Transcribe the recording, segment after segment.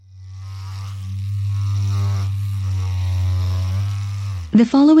The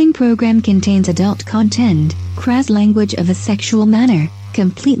following program contains adult content, crass language of a sexual manner,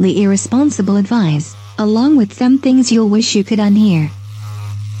 completely irresponsible advice, along with some things you'll wish you could unhear.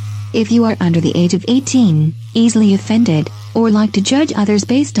 If you are under the age of 18, easily offended, or like to judge others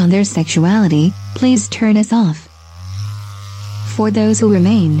based on their sexuality, please turn us off. For those who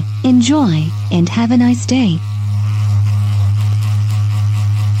remain, enjoy, and have a nice day.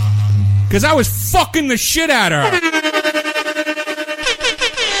 Because I was fucking the shit out of her.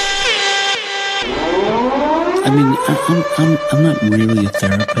 I mean, I'm not really a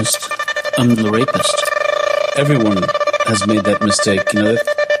therapist. I'm the rapist. Everyone has made that mistake. You know,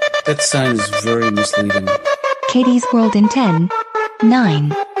 that sign is very misleading. Katie's World in 10,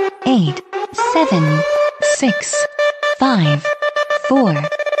 9, 8, 7, 6, 5, 4,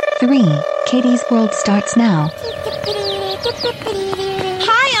 3. Katie's World starts now.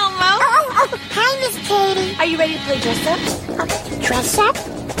 Hi, Elmo. Oh, hi, Miss Katie. Are you ready to play dress up? Dress up?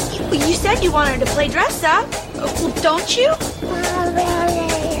 You said you wanted to play dress up. Well, don't you?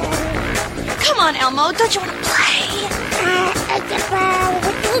 Come on, Elmo. Don't you want to play?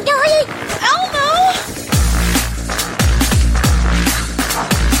 Elmo!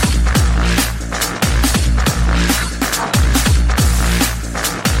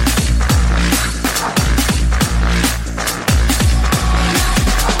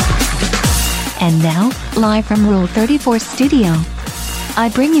 And now, live from Rule 34 Studio, I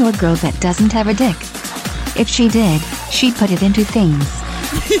bring you a girl that doesn't have a dick. If she did, she'd put it into things.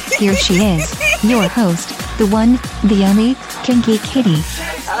 Here she is, your host, the one, the only, Kinky Katie.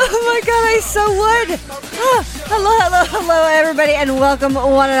 Oh my god, I so would! Hello, everybody, and welcome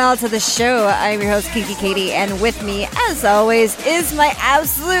one and all to the show. I'm your host, Kinky Katie, and with me, as always, is my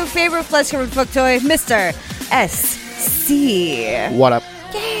absolute favorite flesh-covered fuck toy, Mr. SC. What up?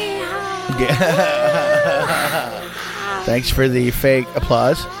 Thanks for the fake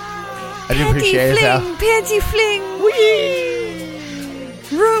applause. I do appreciate it. Panty fling!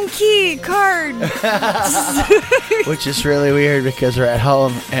 Whee! Room key card! Which is really weird because we're at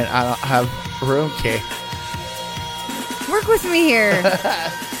home and I don't have room key. Work with me here.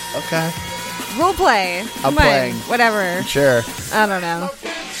 Okay. Role play. I'm playing. Whatever. Sure. I don't know.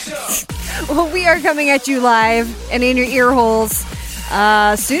 Well, we are coming at you live and in your ear holes.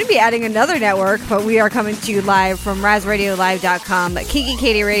 Soon to be adding another network, but we are coming to you live from RazRadioLive.com,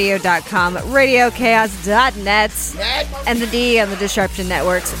 KinkyKatieRadio.com, RadioChaos.net, and the D on the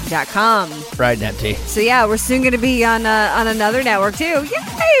DisruptionNetworks.com. Right, Netty. So yeah, we're soon going to be on another network too.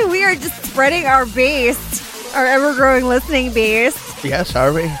 Yay! We are just spreading our base, our ever-growing listening base. Yes,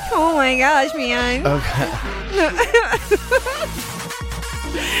 are we? Oh my gosh, man. Okay.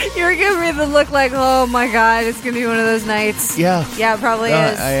 You're giving me the look like, oh my god, it's going to be one of those nights. Yeah. Yeah, it probably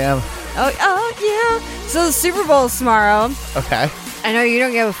is. I am. Oh, yeah. So the Super Bowl's tomorrow. Okay. I know you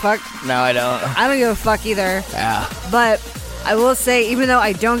don't give a fuck. No, I don't. I don't give a fuck either. Yeah. But I will say, even though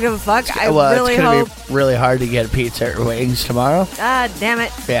I don't give a fuck, I really it's hope... going to be really hard to get pizza or wings tomorrow. Ah, damn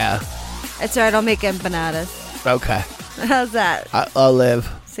it. Yeah. That's alright, I'll make empanadas. Okay. How's that? I'll live.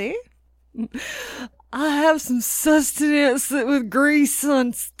 See? I have some sustenance with grease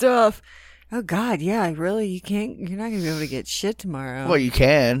on stuff. Oh God, yeah, really? You're not gonna be able to get shit tomorrow. Well, you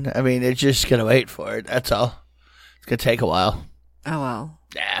can. I mean, it's just gonna wait for it. That's all. It's gonna take a while. Oh well.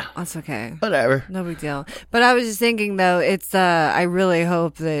 Yeah. That's okay. Whatever. No big deal. But I was just thinking though, it's I really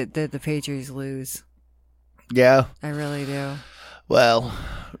hope that the Patriots lose. Yeah. I really do. Well,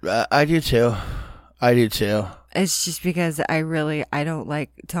 I do too. It's just because I don't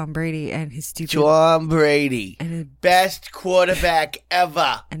like Tom Brady and his stupid... Tom Brady. And his best quarterback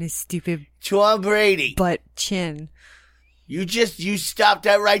ever. And his stupid... Tom Brady. Butt chin. You stopped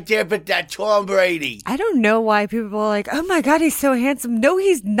that right there, but that Tom Brady. I don't know why people are like, oh my God, he's so handsome. No,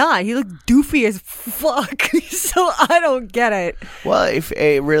 he's not. He looks doofy as fuck. So I don't get it. Well,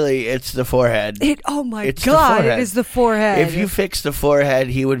 it's the forehead. Oh my God, it is the forehead. If you fix the forehead,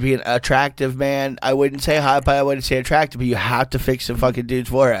 he would be an attractive man. I wouldn't say hot, but I wouldn't say attractive, but you have to fix the fucking dude's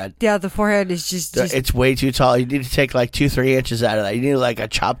forehead. Yeah, the forehead is just... It's way too tall. You need to take like 2-3 inches out of that. You need like a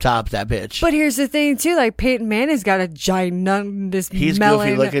chop top that bitch. But here's the thing too, like Peyton Manning's got a ginormous he's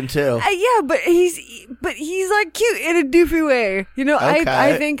melon. Goofy looking too. Yeah, but he's like cute in a doofy way. You know, okay.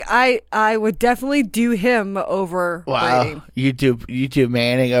 I think I would definitely do him over Brady. You do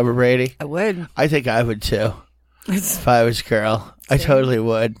Manning over Brady? I would. I think I would too. If I was a girl, I totally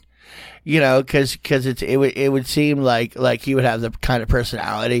would. You know, because it would seem like he would have the kind of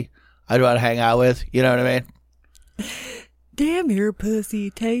personality I'd want to hang out with. You know what I mean? Damn, your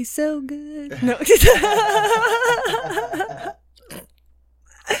pussy tastes so good. No.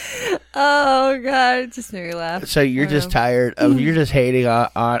 Oh God, it just made me laugh. So you're just tired of you're just hating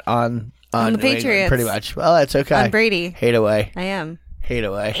on the New England, Patriots. pretty much. Well, that's okay. On Brady. Hate away. I am. Hate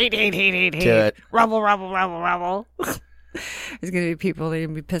away. Hate. Do it. Rumble. There's gonna be people that are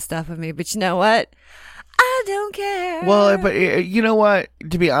gonna be pissed off at me, but you know what? I don't care. Well, but you know what?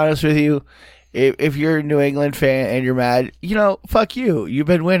 To be honest with you, if you're a New England fan and you're mad, fuck you. You've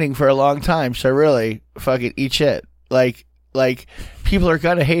been winning for a long time, so really, fucking eat shit. Like people are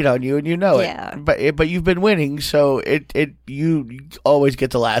gonna hate on you, and you know Yeah. it. But you've been winning, so you always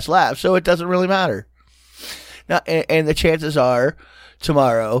get the last laugh, so it doesn't really matter. Now, and the chances are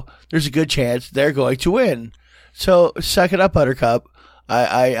tomorrow there's a good chance they're going to win. So suck it up, Buttercup.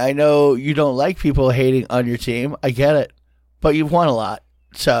 I know you don't like people hating on your team. I get it, but you've won a lot,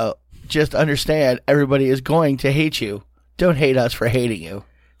 so just understand everybody is going to hate you. Don't hate us for hating you.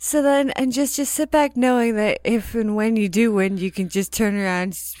 So then, and just sit back knowing that if and when you do win, you can just turn around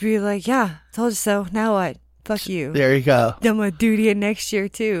and just be like, yeah, told you so. Now what? Fuck you. There you go. I'm going to do it again next year,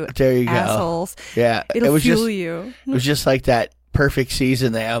 too. There you go. Assholes. Yeah. It'll was fuel just, you. It was just like that perfect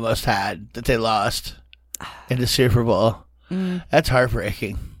season they almost had that they lost in the Super Bowl. That's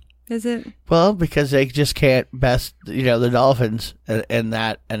heartbreaking. Is it? Well, because they just can't best, the Dolphins in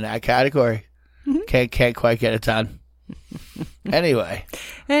that category. Can't quite get it done. Anyway,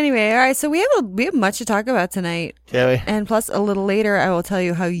 all right. So we have much to talk about tonight. Do we? And plus, a little later, I will tell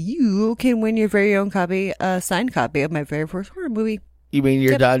you how you can win your very own copy, a signed copy of my very first horror movie. You mean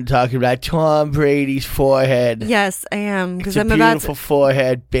you're done talking about Tom Brady's forehead? Yes, I am. Because I'm about beautiful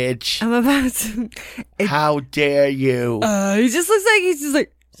forehead, bitch. I'm about to. How dare you? He just looks like he's just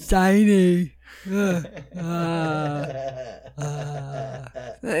like shiny.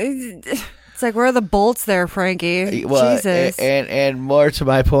 It's like, where are the bolts there, Frankie? Well, Jesus. And more to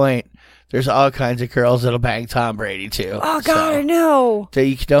my point, there's all kinds of girls that'll bang Tom Brady too. Oh God, I know. So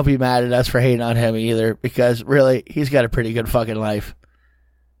you don't be mad at us for hating on him either, because really, he's got a pretty good fucking life.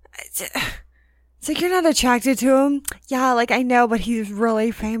 It's like, you're not attracted to him. Yeah, like I know, but he's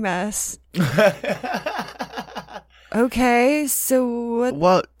really famous. Okay, so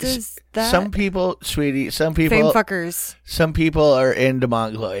what does that? Some people, sweetie, Fame fuckers. Some people are into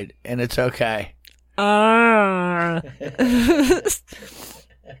Mongoloid, and it's okay.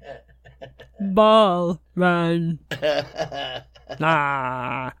 Ball run.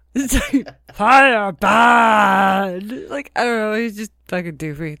 Fire bad. Like, I don't know, he's just fucking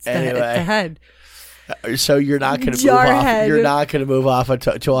doofy. It's Anyway. the head. So you're not going to move off. You're not going to move off of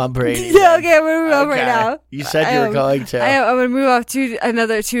Tom Brady. Yeah, okay, I'm gonna move off right now. You said you were going to. I'm gonna move off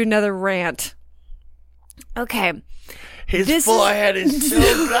to another rant. Okay. His forehead is so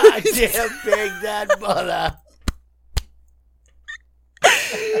goddamn big, that mother.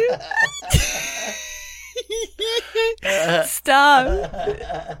 Stop.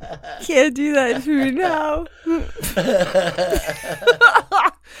 Can't do that to me now.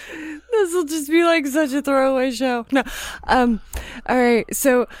 This will just be like such a throwaway show. No. All right.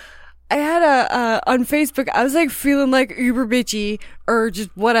 So I had on Facebook, I was like feeling like uber bitchy or just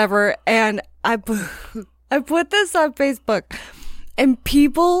whatever. And I put this on Facebook and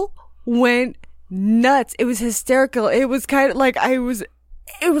people went nuts. It was hysterical. It was kind of like it was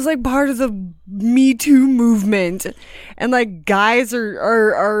like part of the Me Too movement. And like guys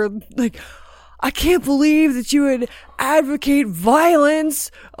are like, I can't believe that you would advocate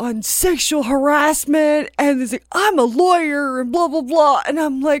violence on sexual harassment. And it's like, I'm a lawyer and blah, blah, blah. And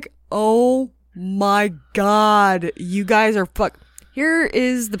I'm like, oh my God, you guys are Here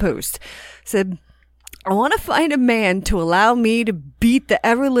is the post. It said, I want to find a man to allow me to beat the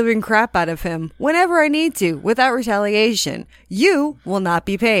ever-living crap out of him whenever I need to without retaliation. You will not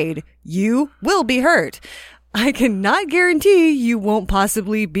be paid. You will be hurt. I cannot guarantee you won't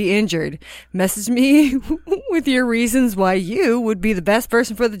possibly be injured. Message me with your reasons why you would be the best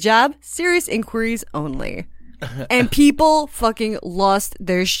person for the job. Serious inquiries only. And people fucking lost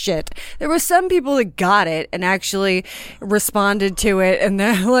their shit. There were some people that got it and actually responded to it, and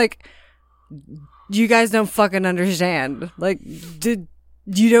they're like, you guys don't fucking understand. Like, you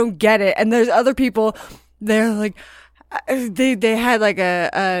don't get it. And there's other people, they're like, they had like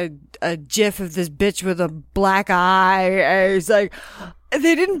a gif of this bitch with a black eye. And it's like,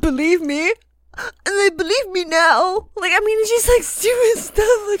 they didn't believe me. And they believe me now. Like, I mean, it's just like stupid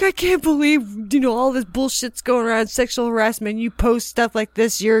stuff. Like, I can't believe, all this bullshit's going around, sexual harassment. You post stuff like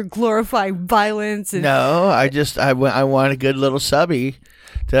this, you're glorifying violence. And no, I want a good little subby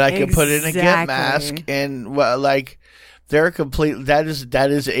that I can put in a Gimp mask and That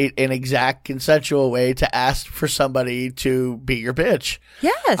is an exact consensual way to ask for somebody to be your bitch.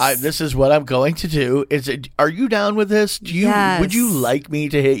 Yes. This is what I'm going to do. Are you down with this? Would you like me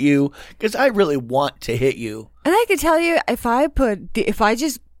to hit you? Because I really want to hit you. And I can tell you, if I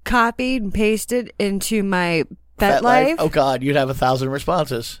just copied and pasted into my FetLife, oh God, you'd have 1,000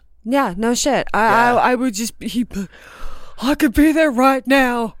 responses. Yeah, no shit. I would just be. I could be there right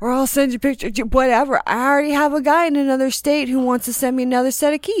now, or I'll send you pictures. Whatever. I already have a guy in another state who wants to send me another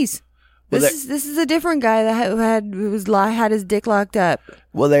set of keys. This is a different guy that had his dick locked up.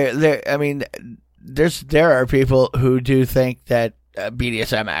 Well, there are people who do think that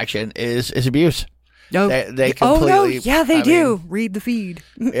BDSM action is abuse. No, they completely. Oh no, yeah, they do. Read the feed.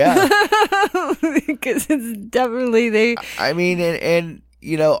 Yeah, because it's definitely they. I mean, and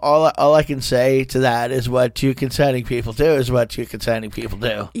you know, all I can say to that is what two consenting people do is what two consenting people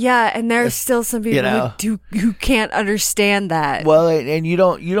do. Yeah, and there's still some people who can't understand that. Well, and you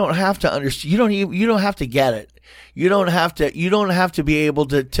don't have to understand. You don't have to get it. You don't have to be able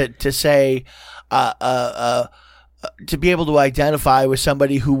to say to be able to identify with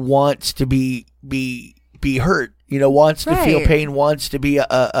somebody who wants to be hurt. You know, wants to feel pain, wants to be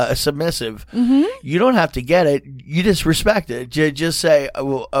a submissive. Mm-hmm. You don't have to get it. You just respect it. Just say,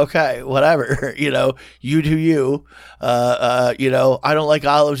 well, okay, whatever. You know, you do you. You know, I don't like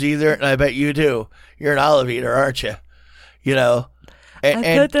olives either, and I bet you do. You're an olive eater, aren't you? You know.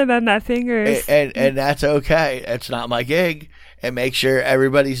 I put them on my fingers. And that's okay. It's not my gig. And make sure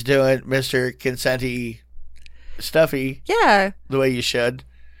everybody's doing Mr. Consenti stuffy. Yeah. The way you should.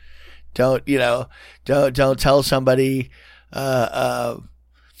 Don't tell somebody,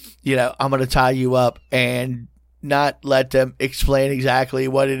 you know, I'm going to tie you up and not let them explain exactly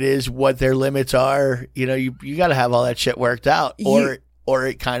what it is, what their limits are. You know, you got to have all that shit worked out or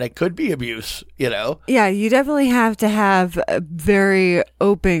it kind of could be abuse, you know? Yeah, you definitely have to have a very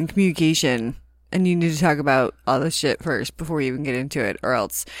open communication. And you need to talk about all this shit first before you even get into it, or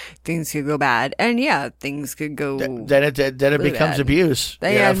else things could go bad. And yeah, things could go. Then it really becomes bad. abuse.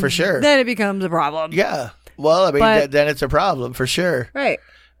 Yeah, for sure. Then it becomes a problem. Yeah. Well, I mean, then it's a problem for sure. Right.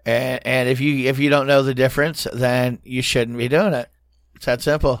 And if you don't know the difference, then you shouldn't be doing it. It's that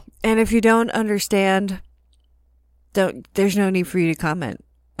simple. And if you don't understand, there's no need for you to comment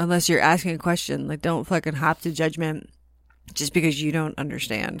unless you're asking a question. Like, don't fucking hop to judgment just because you don't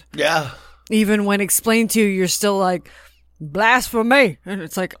understand. Yeah. Even when explained to you, you're still like, blasphemy. And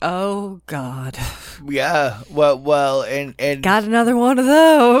it's like, oh, God. Yeah. Well, and got another one of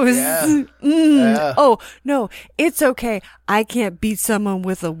those. Yeah. Yeah. Oh, no, it's okay. I can't beat someone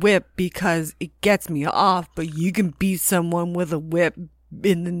with a whip because it gets me off, but you can beat someone with a whip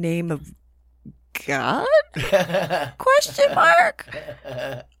in the name of God? Question mark?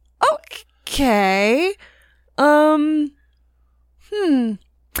 Okay.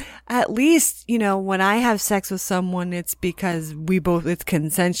 At least, you know, when I have sex with someone, it's because it's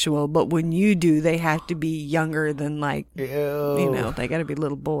consensual. But when you do, they have to be younger than like, Ew. you know, they got to be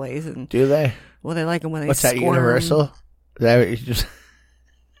little boys. And do they? Well, they like them when they What's squirm. that, universal? Is that what you just...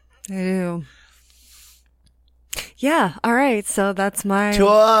 They do. Yeah. All right. So that's my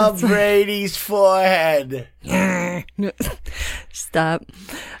Tom Brady's forehead. Stop.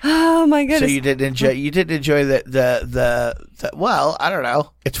 Oh my goodness. So you didn't enjoy the well, I don't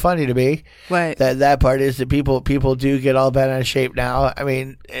know. It's funny to me. What? That part is that people do get all bent out of shape now. I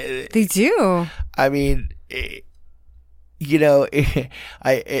mean, they do. I mean, you know,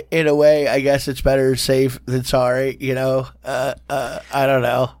 in a way, I guess it's better safe than sorry. You know, I don't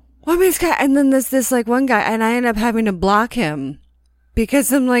know. Well, I mean, and then there's this like one guy, and I end up having to block him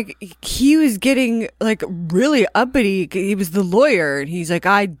because I'm like, he was getting like really uppity. He was the lawyer, and he's like,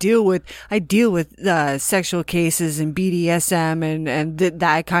 I deal with sexual cases and BDSM and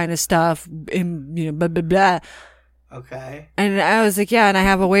that kind of stuff, and you know, blah blah blah. Okay. And I was like, yeah, and I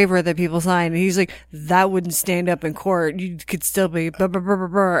have a waiver that people sign. And he's like, that wouldn't stand up in court. You could still be blah blah blah blah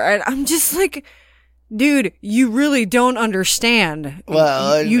blah. And I'm just like, dude, you really don't understand.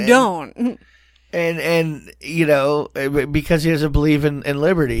 Well, you don't. And you know, because he doesn't believe in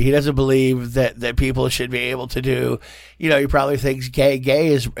liberty. He doesn't believe that people should be able to do, you know, he probably thinks gay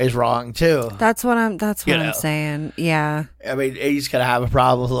is wrong too. That's what I'm saying. Yeah. I mean, he's going to have a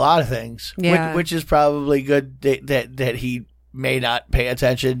problem with a lot of things. Yeah. Which is probably good that he may not pay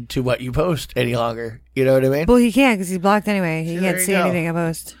attention to what you post any longer. You know what I mean? Well, he can't because he's blocked anyway. He So can't there you see go. anything I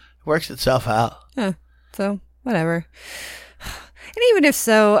post. Works itself out. Yeah. So, whatever. And even if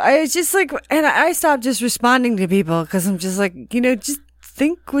so, I was just like, and I stopped just responding to people because I'm just like, you know, just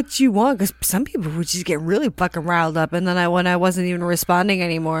think what you want, because some people would just get really fucking riled up, and then when I wasn't even responding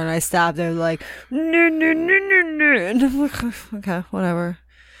anymore, and I stopped, they're like, no, and I'm like, okay, whatever.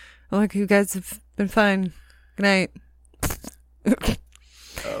 I'm like, you guys have been fine. Good night.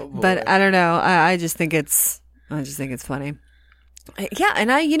 But I don't know. I just think it's funny. Yeah,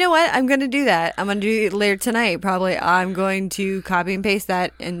 and you know what? I'm going to do that. I'm going to do it later tonight. Probably I'm going to copy and paste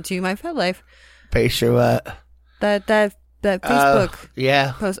that into my FetLife. Paste your what? That Facebook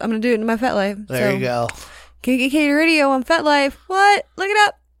yeah. post. I'm going to do it in my FetLife. There you go. KKK Radio on FetLife. What? Look it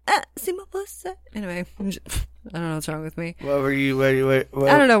up. See my post. Anyway, I don't know what's wrong with me. What were you? I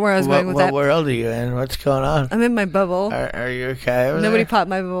don't know where I was going with that. What world are you in? What's going on? I'm in my bubble. Are you okay over Nobody there? popped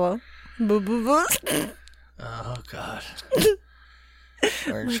my bubble. Oh, God.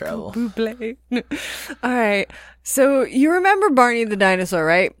 We're in trouble. All right. So you remember Barney the dinosaur,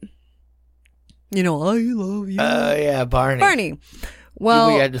 right? You know, I love you. Yeah, Barney. Barney.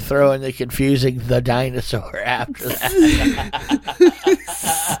 Well, we had to throw in the confusing the dinosaur after that.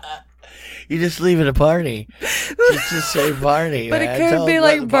 You just leave it a Barney. Just say Barney. But man. it could be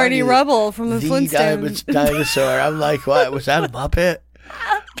like Barney Rubble from the Flintstones. Dinosaur. I'm like, what? Was that a Muppet?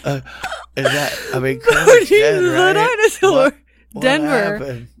 Is that? I mean, Barney dead, the right? dinosaur. What Denver.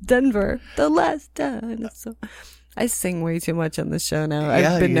 happened? The last dinosaur. I sing way too much on the show now.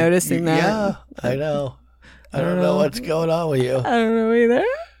 I've been noticing that. Yeah, I know. I don't know what's going on with you. I don't know either.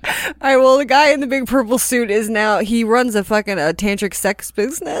 All right, well, the guy in the big purple suit he runs a fucking tantric sex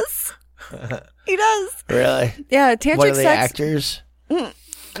business. He does. Really? Yeah, tantric one of the sex. actors?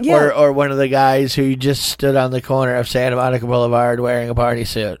 Yeah. Or one of the guys who just stood on the corner of Santa Monica Boulevard wearing a Barney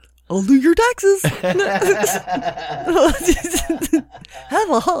suit. I'll do your taxes. Have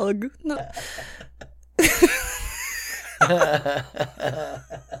a hug.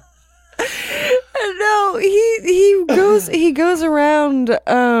 No, he goes around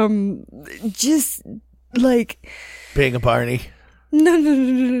just like being a Barney.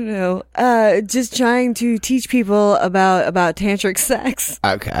 No. Just trying to teach people about tantric sex.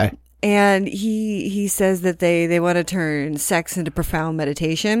 Okay. And he says that they want to turn sex into profound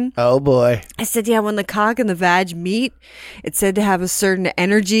meditation. Oh boy. I said, yeah, when the cock and the vag meet, it's said to have a certain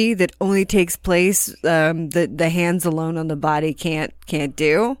energy that only takes place that the hands alone on the body can't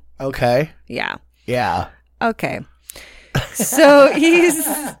do. Okay. Yeah. Yeah. Okay. So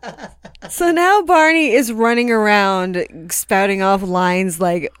so now Barney is running around spouting off lines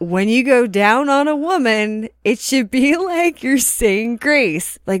like, when you go down on a woman, it should be like you're saying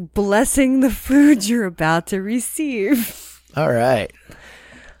grace, like blessing the food you're about to receive. All right.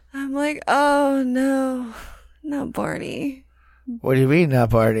 I'm like, oh no, not Barney. What do you mean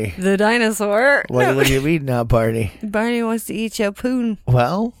not Barney? The dinosaur. What do you mean not Barney? Barney wants to eat your poon.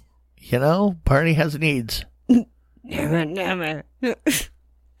 Well, Barney has needs. Never.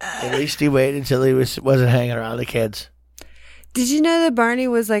 At least he waited until he wasn't hanging around the kids. Did you know that Barney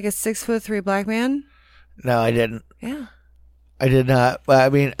was like a 6'3" black man? No, I didn't. Yeah. I did not. Well, I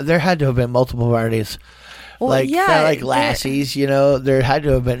mean, there had to have been multiple Barneys. Well, Not like Lassies, there had to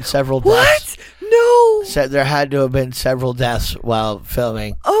have been several deaths. What? No. There had to have been several deaths while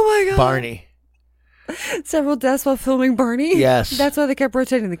filming. Oh my God. Barney. Several deaths while filming Barney? Yes. That's why they kept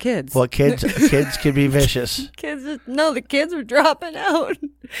rotating the kids. Well, kids can be vicious. The kids were dropping out.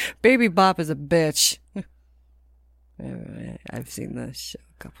 Baby Bop is a bitch. I've seen this show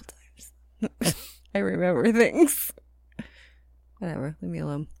a couple times. I remember things. Whatever, leave me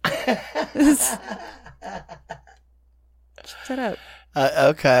alone. Shut up.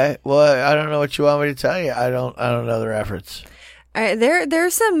 Okay. Well, I don't know what you want me to tell you. I don't know the reference. All right,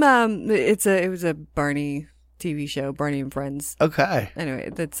 there's some. It was a Barney TV show, Barney and Friends. Okay. Anyway,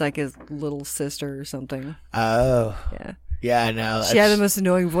 that's like his little sister or something. Oh. Yeah. Yeah, I know. She had the most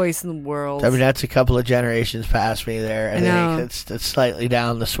annoying voice in the world. I mean, that's a couple of generations past me there. I know. think that's slightly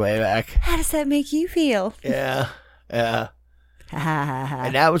down the sway back. How does that make you feel? Yeah. And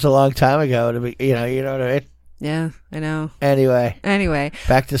that was a long time ago. To be, you know what I mean? Yeah, I know. Anyway,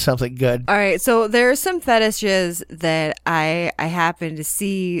 back to something good. All right, so there are some fetishes that I happen to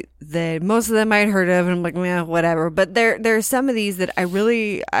see that most of them I'd heard of, and I'm like, meh, whatever. But there are some of these that I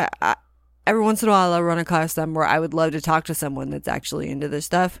really, every once in a while I'll run across them where I would love to talk to someone that's actually into this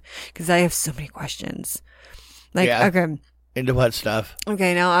stuff, because I have so many questions. Like, yeah. okay. Into what stuff?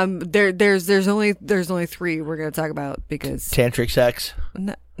 Okay, now there's only three we're gonna talk about because tantric sex.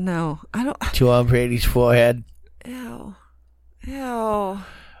 No, I don't. Two on Brady's forehead. Ew.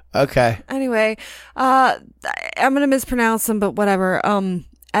 Okay. Anyway, I'm gonna mispronounce them, but whatever.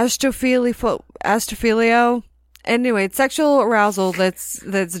 Astrophilia, Anyway, it's sexual arousal that's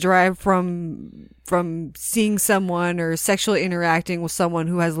derived from seeing someone or sexually interacting with someone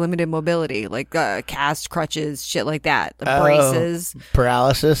who has limited mobility, like cast, crutches, shit like that. The braces.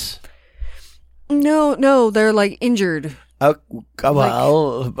 Paralysis? No, they're like injured. Oh,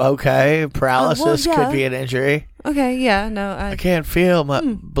 well, okay. Paralysis could be an injury. Okay, yeah, no. I can't feel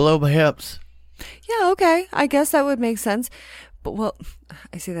below my hips. Yeah, okay. I guess that would make sense. But, well,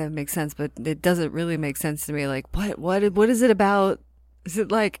 I say that makes sense, but it doesn't really make sense to me. Like, what is it about? Is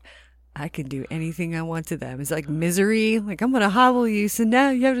it like, I can do anything I want to them? Is it like misery? Like, I'm going to hobble you, so now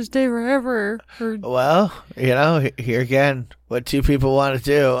you have to stay forever. Well, here again, what two people want to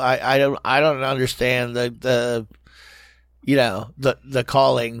do. I don't understand the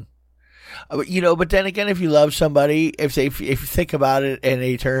calling. But then again, if you love somebody, if you think about it in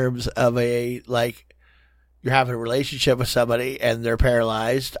a terms of a, like, you're having a relationship with somebody and they're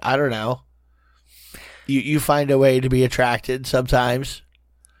paralyzed, I don't know. You find a way to be attracted sometimes.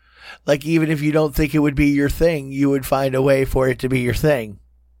 Like, even if you don't think it would be your thing, you would find a way for it to be your thing.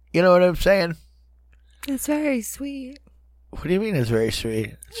 You know what I'm saying? It's very sweet. What do you mean it's very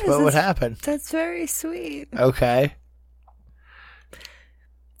sweet? That's what would happen. That's very sweet. Okay.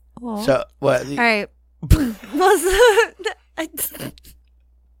 Aww. So, what? All right.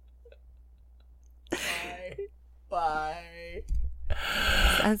 Why?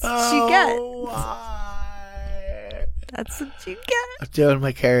 That's what you get. Why? That's what you get. I'm doing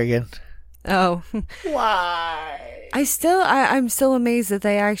my Kerrigan. Oh. Why? I'm still amazed that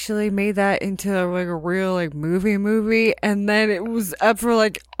they actually made that into like a real like movie, and then it was up for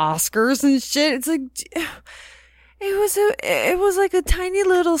like Oscars and shit. It's like it was like a tiny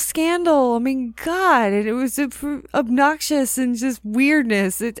little scandal. I mean, God, and it was obnoxious and just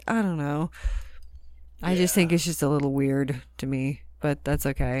weirdness. I don't know. I just think it's just a little weird to me, but that's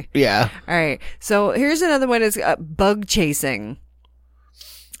okay. Yeah. All right. So here's another one: is bug chasing.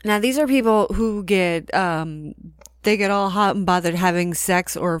 Now these are people who get they get all hot and bothered having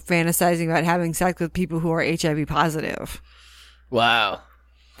sex or fantasizing about having sex with people who are HIV positive. Wow.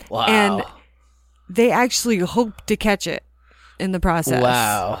 And they actually hope to catch it in the process.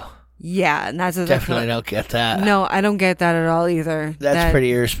 Wow. Yeah, and that's definitely don't get that. No, I don't get that at all either. That's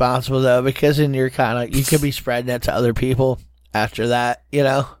pretty irresponsible though, because then you could be spreading that to other people after that,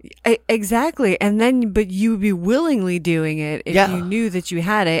 Exactly. And then, but you would be willingly doing it if you knew that you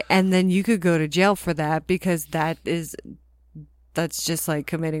had it, and then you could go to jail for that, because that's just like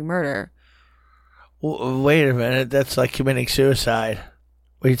committing murder. Wait a minute, that's like committing suicide.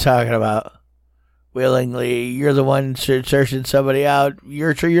 What are you talking about? Willingly, you're the one searching somebody out.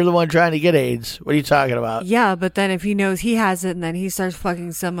 You're the one trying to get AIDS. What are you talking about? Yeah, but then if he knows he has it and then he starts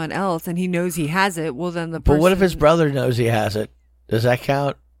fucking someone else and he knows he has it, well then the person... But what if his brother knows he has it? Does that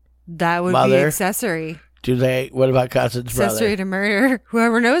count? That would be accessory. What about cousin's brother? Accessory to murder.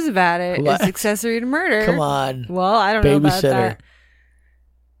 Whoever knows about it is accessory to murder. Come on. Well, I don't know about Babysitter. that.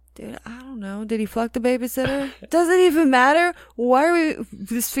 Dude, I don't know. Did he fuck the babysitter? Doesn't even matter. Why are we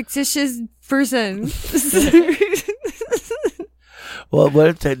this fictitious person? Well, what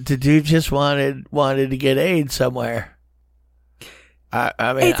if the dude just wanted to get AIDS somewhere?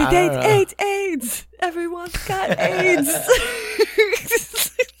 I mean, AIDS. Everyone's got AIDS.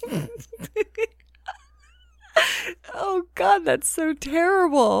 Oh God, that's so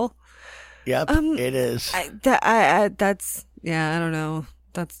terrible. Yep, it is. That's I don't know.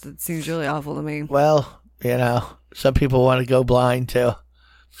 That seems really awful to me. Well, some people want to go blind too.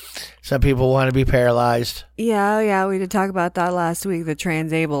 Some people want to be paralyzed. Yeah, we did talk about that last week. The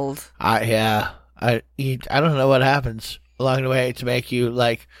transabled. I don't know what happens along the way to make you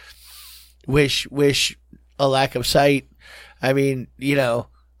like wish a lack of sight. I mean,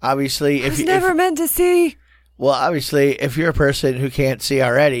 obviously, if you never meant to see. Well, obviously, if you're a person who can't see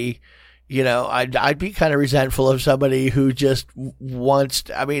already, I'd be kind of resentful of somebody who just wants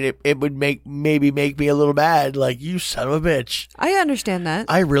to, I mean, it would maybe make me a little mad. Like, you son of a bitch. I understand that.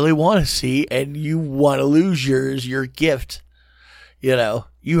 I really want to see, and you want to lose your gift.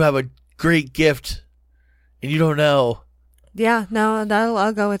 You have a great gift, and you don't know. Yeah, no,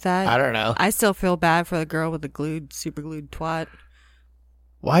 I'll go with that. I don't know. I still feel bad for the girl with the super glued twat.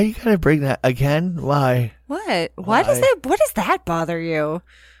 Why you gotta bring that again? Why? What? What does that bother you?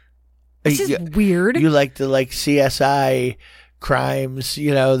 It's just weird. You like the CSI crimes,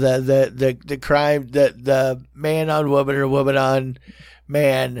 the crime, the man on woman or woman on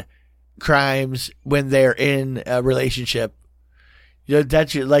man crimes when they're in a relationship.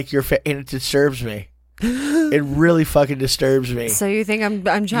 That's and it disturbs me. It really fucking disturbs me. So you think I'm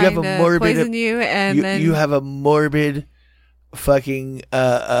trying to poison you, and then you have a morbid fucking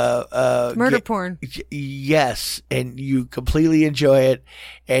Murder porn. Yes, and you completely enjoy it,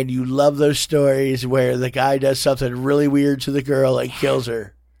 and you love those stories where the guy does something really weird to the girl and kills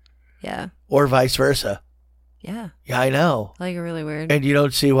her. Yeah. Or vice versa. Yeah. Yeah, I know. Like really weird. And you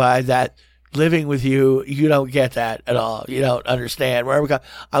don't see why that living with you don't get that at all. You don't understand.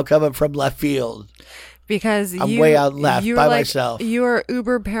 I'm coming from left field. Because I'm way out left by myself. You are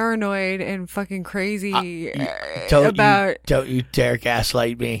uber paranoid and fucking crazy Don't you dare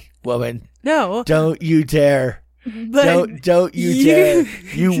gaslight me, woman. No. Don't you dare. But don't you dare.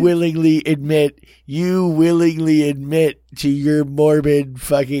 You willingly admit to your morbid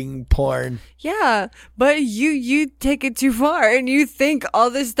fucking porn. Yeah, but you take it too far and you think all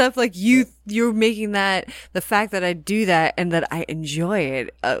this stuff like you're making that the fact that I do that and that I enjoy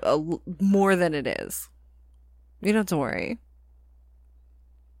it more than it is. You don't have to worry.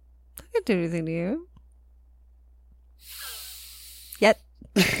 I can't do anything to you. Yet.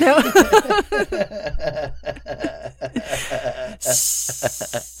 No. Let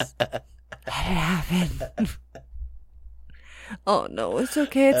it happen. Oh no, it's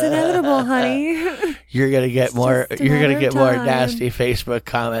okay. It's inevitable, honey. You're gonna get more. You're gonna get more nasty Facebook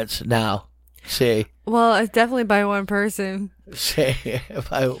comments now. See. Well, it's definitely by one person. See,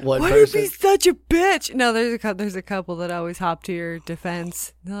 by one Why person. are you be such a bitch? No, there's a couple that always hop to your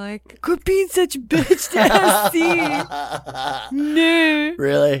defense. They're like, quit being such a bitch, Nasty. No.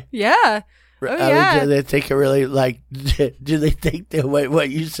 Really? Yeah. Oh, yeah. Do they think it really do they think that what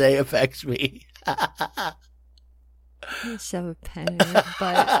you say affects me? You shove a pen in your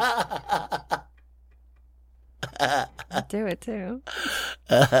butt. I'll do it too.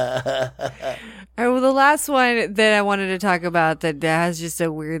 All right, well, the last one that I wanted to talk about that has just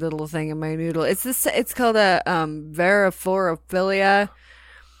a weird little thing in my noodle. It's called a verophorophilia.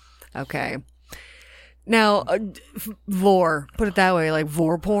 Okay. Now, vor, put it that way, like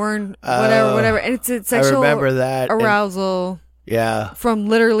vor porn, whatever. And it's sexual I remember that. arousal. Yeah. From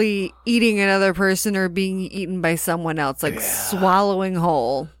literally eating another person or being eaten by someone else, like swallowing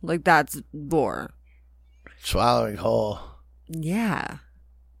whole. Like that's vor. Swallowing whole. Yeah.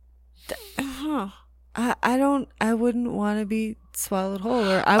 I wouldn't want to be swallowed whole,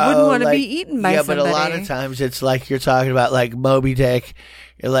 or I wouldn't want to be eaten by somebody. Yeah, but a lot of times it's like you're talking about like Moby Dick,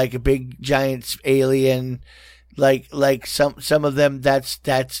 like a big giant alien, like some of them that's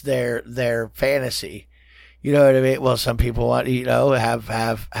their fantasy. You know what I mean? Well, some people want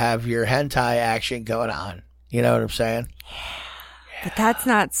have your hentai action going on. You know what I'm saying? But that's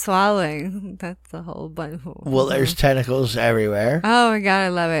not swallowing. That's the whole bunch. Well, there's tentacles everywhere. Oh my god, I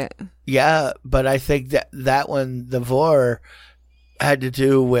love it. Yeah, but I think that one, the vor, had to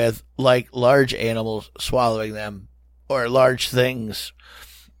do with like large animals swallowing them or large things.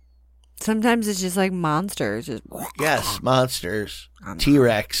 Sometimes it's just like monsters. Yes, monsters.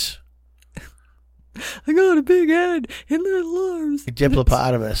 T-Rex. I got a big head and little arms.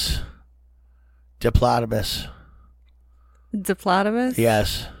 Diplopotamus. Diplodomus?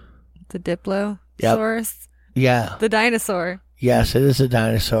 Yes. The Diplosaurus? Yep. Yeah. The dinosaur. Yes, it is a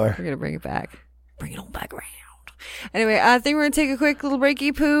dinosaur. We're going to bring it back. Bring it on back around. Anyway, I think we're going to take a quick little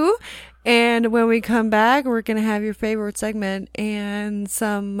breaky poo. And when we come back, we're going to have your favorite segment and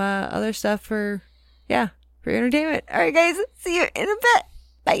some other stuff for your entertainment. All right, guys. See you in a bit.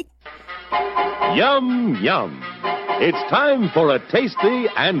 Bye. Yum, yum. It's time for a tasty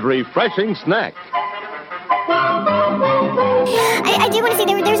and refreshing snack. I do want to say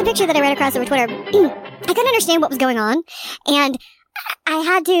there was a picture that I ran across over Twitter. I couldn't understand what was going on, and I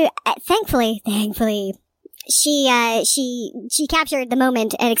had to. Thankfully, she captured the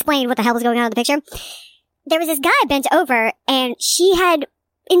moment and explained what the hell was going on in the picture. There was this guy bent over, and she had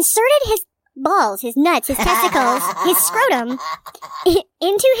inserted his balls, his nuts, his testicles, his scrotum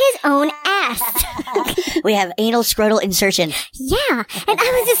into his own ass. We have anal scrotal insertion. Yeah, and I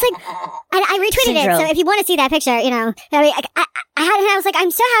was just like, and I retweeted it. So if you want to see that picture, I was like,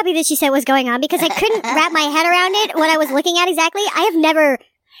 I'm so happy that she said what's going on because I couldn't wrap my head around it. What I was looking at exactly, I have never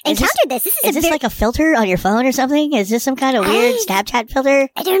encountered this. Is this like a filter on your phone or something? Is this some kind of weird Snapchat filter?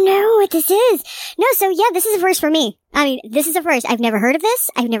 I don't know what this is. No, so yeah, this is a first for me. I mean, this is a first. I've never heard of this.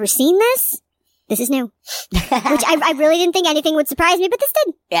 I've never seen this. This is new. Which I really didn't think anything would surprise me, but this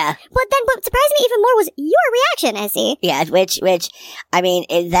did. Yeah. But then what surprised me even more was your reaction, Essie. Yeah, which, I mean,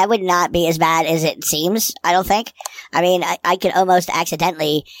 that would not be as bad as it seems, I don't think. I mean, I could almost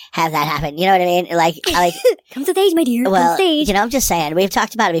accidentally have that happen. You know what I mean? Like, Come to stage, my dear. Come well, to stage. you know, I'm just saying, we've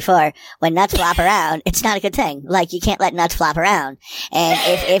talked about it before. When nuts flop around, it's not a good thing. Like, you can't let nuts flop around. And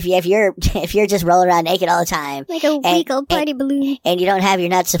if you're just rolling around naked all the time. Like a weak old party balloon. And you don't have your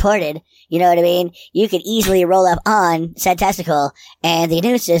nuts supported, you know what I mean? You could easily roll up on said testicle, and the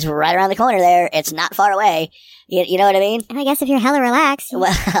noose is right around the corner there. It's not far away. You know what I mean? And I guess if you're hella relaxed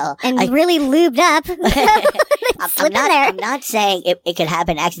well, and really lubed up, I'm not saying it could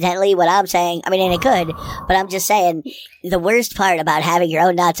happen accidentally. What I'm saying, I mean, and it could, but I'm just saying the worst part about having your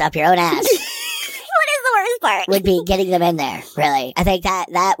own nuts up your own ass What is the worst part? would be getting them in there, really. I think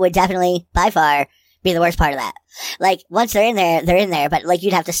that would definitely, by far, be the worst part of that. Like, once they're in there, but like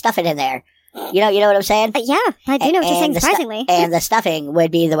you'd have to stuff it in there. You know what I'm saying? Yeah, I do know what you're saying, surprisingly. And the stuffing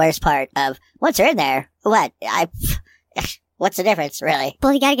would be the worst part of once they're in there. What? What's the difference, really?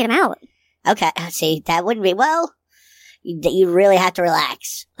 Well, you gotta get them out. Okay, see, that wouldn't be, well, you really have to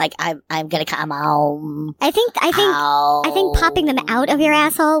relax. Like, I'm gonna come home. I think popping them out of your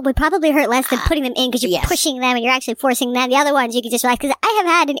asshole would probably hurt less than putting them in because you're pushing them and you're actually forcing them. The other ones you can just relax, because I have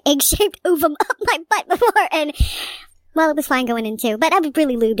had an egg-shaped ovum up my butt before, and well, it was fine going in too, but I was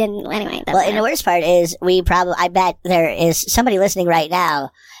really lubed in anyway. Well, and the worst part is I bet there is somebody listening right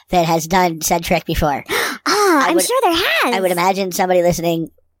now that has done said trick before. I'm sure there has. I would imagine somebody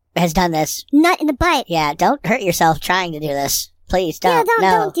listening has done this. Nut in the butt. Yeah, don't hurt yourself trying to do this. Please don't.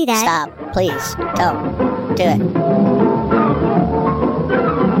 Yeah, don't do that. Stop. Please. Don't. Do it.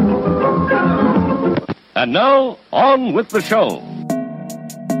 And now, on with the show.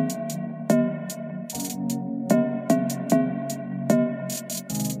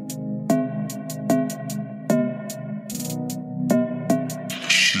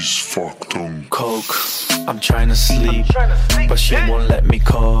 She's fucked on coke. I'm trying to sleep, but she won't let me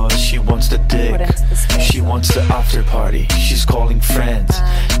call. She wants the dick. She wants the after party. She's calling friends,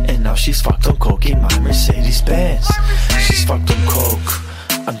 and now she's fucked on coke in my Mercedes Benz. She's fucked on coke.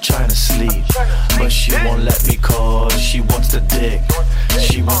 I'm trying to sleep, but she won't let me call. She wants the dick.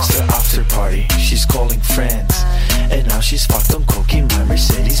 She wants the after party. She's calling friends, and now she's fucked on coke in my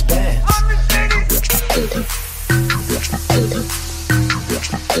Mercedes Benz.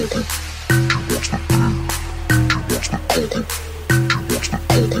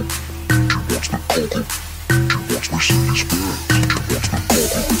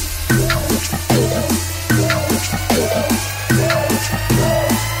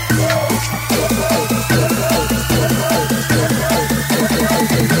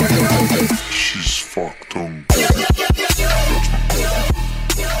 She's fucked on.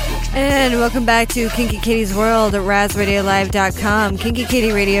 And welcome back to Kinky Katie's World at RazRadioLive.com,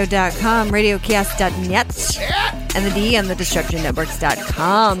 KinkyKatieRadio.com, RadioChaos.net, and the D on the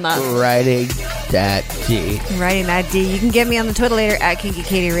DestructionNetworks.com. Writing that D. Writing that D. You can get me on the Twitter later at Kinky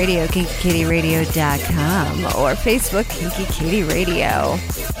Katie Radio, KinkyKatieRadio.com, or Facebook, Kinky Katie Radio.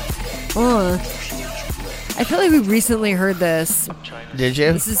 I feel like we recently heard this. Did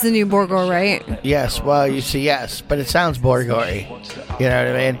you? This is the new Borgor, right? Yes. Well, you see, yes, but it sounds Borgory. You know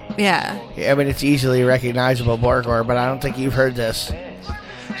what I mean? Yeah. I mean, it's easily recognizable Borgor, but I don't think you've heard this.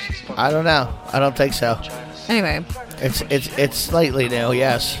 I don't know. I don't think so. Anyway, it's slightly new.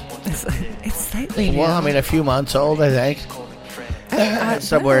 Yes. It's slightly new. Well, I mean, a few months old, I think.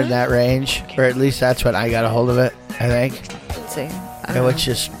 Somewhere in that range, or at least that's when I got a hold of it. I think. Let's see. Which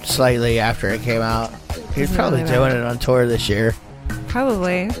is slightly after it came out. He's probably doing it on tour this year.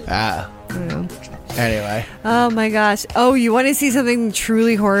 Probably. Anyway. Oh my gosh. Oh, you want to see something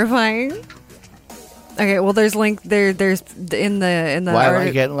truly horrifying? Okay, well, there's in the Why am I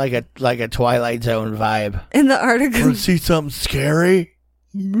getting like a Twilight Zone vibe? In the article. Want to see something scary?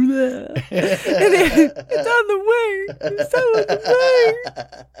 It's on the way. It's on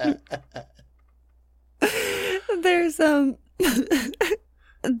the way. There's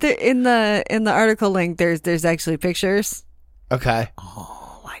in the article link. There's actually pictures. Okay.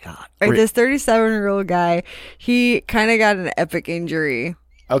 Oh my god. Right, this 37-year-old guy, he kind of got an epic injury.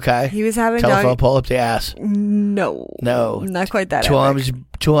 Okay. He was having telephone pull up the ass. No, not quite that. Tom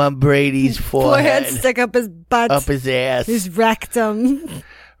Brady's forehead stick up his butt, up his ass, his rectum,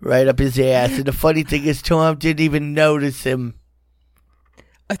 right up his ass. And the funny thing is, Tom didn't even notice him.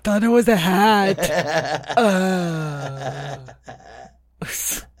 I thought it was a hat.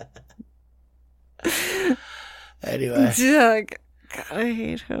 Anyway. God, I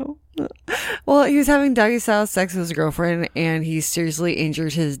hate him. Well, he was having doggy style sex with his girlfriend, and he seriously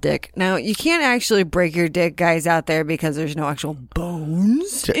injured his dick. Now, you can't actually break your dick, guys, out there, because there's no actual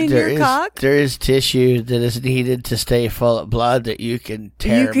bones in your cock. There is tissue that is needed to stay full of blood that you can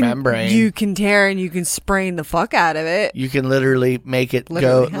tear membrane. You can tear and you can sprain the fuck out of it. You can literally make it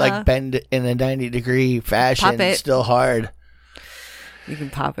go like bend in a 90-degree fashion. Pop it. Still hard. You can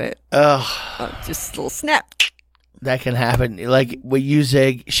pop it. Oh, just a little snap. That can happen. Like when you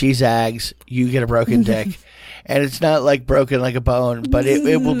zig, she zags, you get a broken dick. And it's not like broken like a bone, but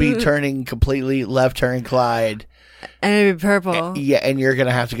it will be turning completely left turn Clyde. And it'll be purple. Yeah, and you're going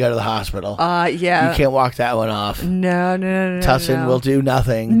to have to go to the hospital. Yeah. You can't walk that one off. No. Tussin will do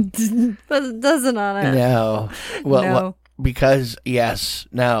nothing. Doesn't on it. No. Well, no. Because, yes,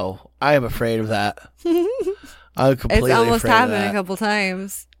 no. I am afraid of that. I'm completely It's almost afraid of happened that. a couple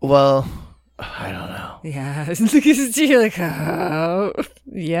times. Well, I don't know. Yeah. You're like, oh,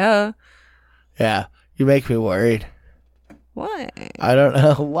 yeah. Yeah. You make me worried. Why? I don't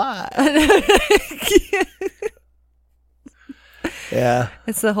know why. Yeah.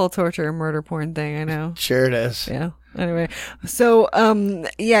 It's the whole torture and murder porn thing, I know. Sure it is. Yeah. Anyway, so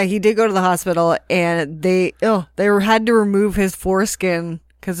yeah, he did go to the hospital, and they had to remove his foreskin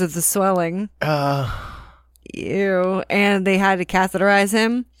because of the swelling. Ew. And they had to catheterize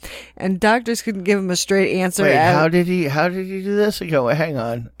him, and doctors couldn't give him a straight answer. Wait, how did he do this? Hang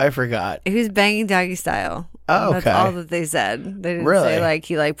on, I forgot. He was banging doggy style. Oh, That's okay. all that they said. They didn't Really? say like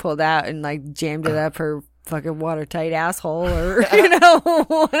he like pulled out and like jammed it up her fucking watertight asshole, or you know,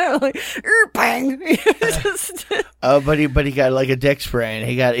 whatever, like bang. Oh, but he got like a dick sprain.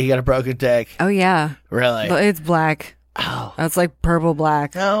 He got a broken dick. Oh yeah. Really? But it's black. Oh. That's like purple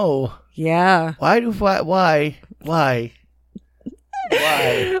black. No. Yeah. Why? Why?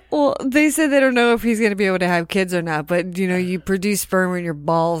 Well, they said they don't know if he's going to be able to have kids or not, but you know, you produce sperm in your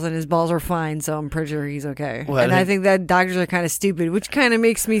balls, and his balls are fine, so I'm pretty sure he's okay. Well, and I think that doctors are kind of stupid, which kind of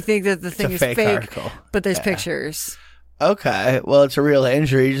makes me think that the thing It's is a fake. article. But there's pictures. Okay. Well, it's a real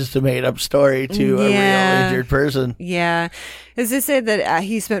injury, just a made up story to a real injured person. Yeah. As they said that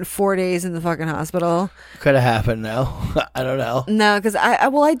he spent 4 days in the fucking hospital. Could have happened though. I don't know. No, because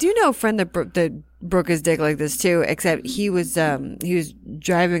I do know a friend that broke his dick like this too, except he was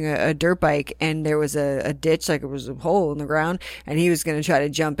driving a dirt bike, and there was a ditch, like it was a hole in the ground, and he was going to try to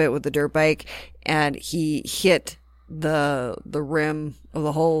jump it with the dirt bike, and he hit the rim of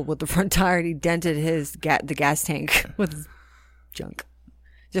the hole with the front tire, and he dented the gas tank with his junk.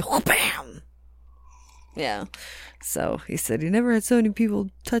 Just wham! Yeah. So he said he never had so many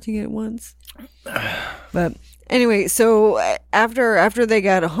people touching it at once. But anyway, so after they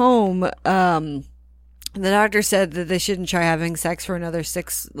got home, the doctor said that they shouldn't try having sex for another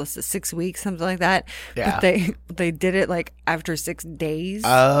 6 weeks, something like that. Yeah. But they did it like after 6 days.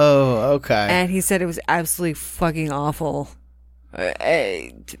 Oh, okay. And he said it was absolutely fucking awful.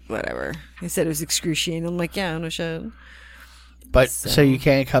 Whatever. He said it was excruciating. I'm like, yeah, no shit. But so you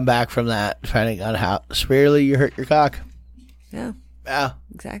can't come back from that, depending on how severely you hurt your cock. Yeah. Yeah.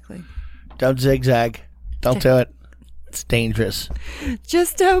 Exactly. Don't zigzag. Don't do it. It's dangerous.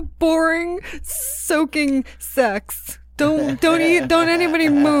 Just have boring, soaking sex. Don't anybody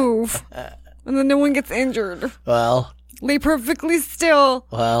move, and then no one gets injured. Well. Lay perfectly still.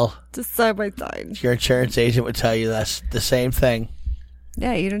 Well. Just side by side. Your insurance agent would tell you that's the same thing.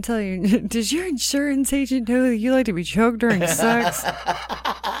 Yeah, you don't tell you. Does your insurance agent know that you like to be choked during sex?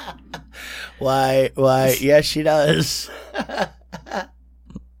 Why? Yes, she does.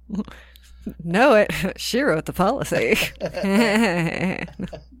 Know it. She wrote the policy.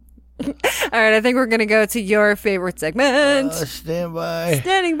 All right, I think we're going to go to your favorite segment. Stand by.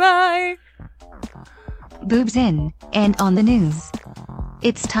 Standing by. Boobs in and on the news.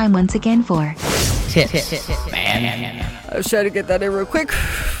 It's time once again for Man. I was trying to get that in real quick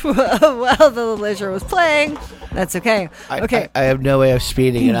while the leisure was playing. That's okay. Okay. I have no way of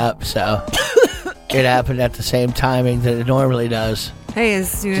speeding it up, so it happened at the same timing that it normally does. Hey, you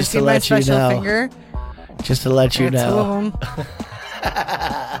see my special finger? Just to let you know.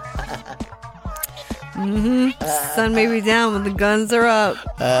 Sun may be down when the guns are up.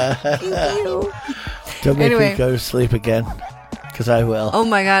 Thank you. Don't make me go to sleep again, because I will. Oh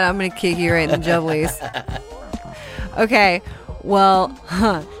my god, I'm going to kick you right in the jubblies. Okay, well,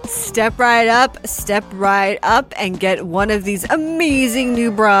 step right up and get one of these amazing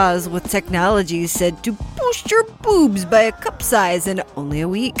new bras with technology said to boost your boobs by a cup size in only a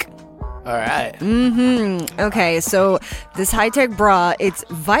week. All right. Okay, so this high-tech bra, it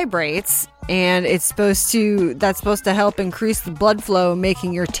vibrates, and that's supposed to help increase the blood flow,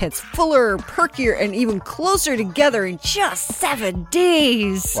 making your tits fuller, perkier, and even closer together in just 7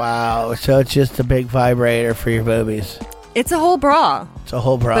 days. Wow. So it's just a big vibrator for your boobies. It's a whole bra. It's a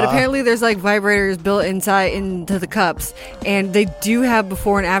whole bra. But apparently there's like vibrators built into the cups, and they do have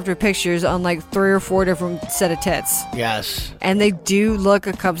before and after pictures on like 3 or 4 different set of tits. Yes. And they do look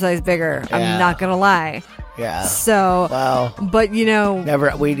a cup size bigger. Yeah. I'm not gonna lie. Yeah. So, well, but you know,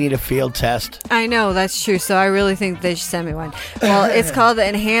 we need a field test. I know that's true. So I really think they should send me one. Well, it's called the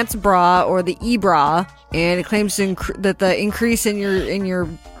Enhanced Bra or the E-Bra, and it claims that the increase in your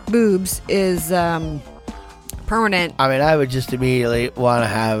boobs is permanent. I mean, I would just immediately want to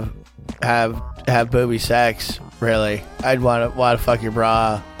have booby sex. Really, I'd want to fuck your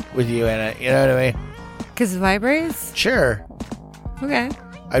bra with you in it. You know what I mean? Because it vibrates. Sure. Okay.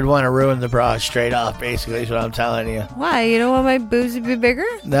 I'd want to ruin the bra straight off. Basically, is what I'm telling you. Why? You don't want my boobs to be bigger?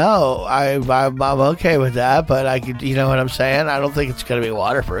 No, I'm okay with that, but I could. You know what I'm saying? I don't think it's going to be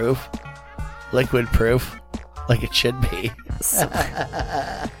waterproof, liquid proof, like it should be.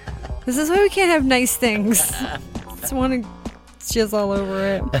 This is why we can't have nice things. Just want to jizz all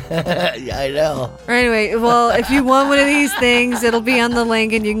over it. Yeah, I know. Anyway, well, if you want one of these things, it'll be on the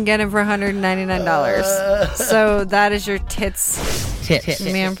link, and you can get them for $199. So that is your tits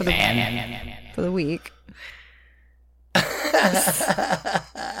man for the week.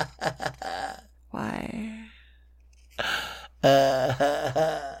 Why? What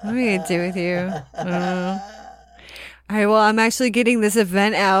am I gonna do with you? I don't know. All right, well, I'm actually getting this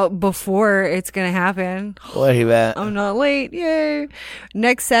event out before it's going to happen. What event? I'm not late. Yay.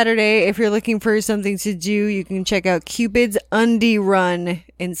 Next Saturday, if you're looking for something to do, you can check out Cupid's Undie Run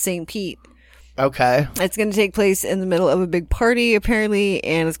in St. Pete. Okay. It's going to take place in the middle of a big party, apparently,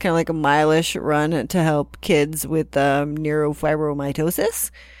 and it's kind of like a mile-ish run to help kids with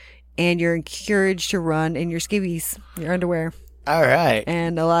neurofibromatosis. And you're encouraged to run in your skivvies, your underwear. All right.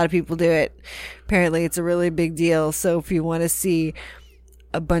 And a lot of people do it. Apparently, it's a really big deal. So if you want to see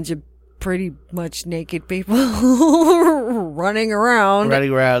a bunch of pretty much naked people running around,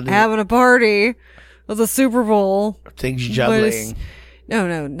 having a party with a Super Bowl. Things juggling.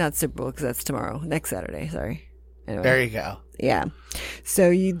 No, not Super Bowl, because that's tomorrow. Next Saturday, sorry. Anyway. There you go. Yeah. So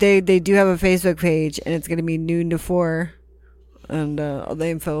they do have a Facebook page, and it's going to be noon to 4. And all the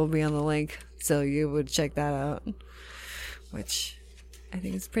info will be on the link. So you would check that out. Which I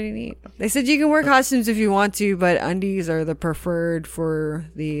think is pretty neat. They said you can wear costumes if you want to, but undies are the preferred for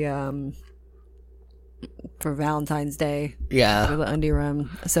the for Valentine's Day. Yeah, for the undie run.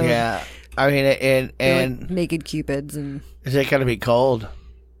 So yeah, I mean, and like naked cupids. And is it gonna be cold?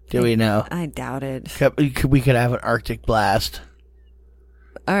 Do we know? I doubt it. We could have an Arctic blast.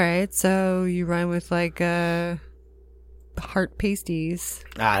 All right, so you run with like heart pasties.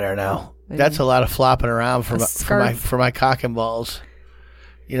 I don't know. That's a lot of flopping around for my cock and balls.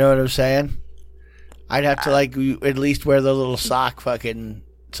 You know what I'm saying? I'd have to at least wear the little sock fucking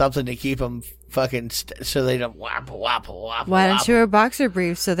something to keep them fucking so they don't wapple. Why don't you wear boxer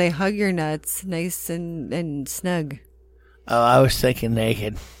briefs so they hug your nuts nice and snug? Oh, I was thinking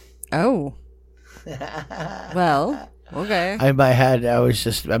naked. Oh. Well, okay. In my head, I was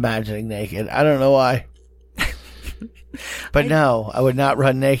just imagining naked. I don't know why. But no, I would not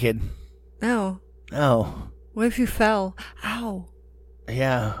run naked. No. What if you fell? Ow.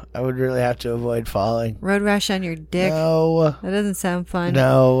 Yeah, I would really have to avoid falling. Road rash on your dick? No. That doesn't sound fun.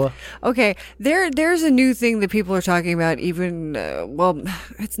 No. Okay, there's a new thing that people are talking about, even, well,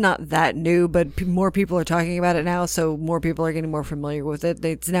 it's not that new, but more people are talking about it now, so more people are getting more familiar with it.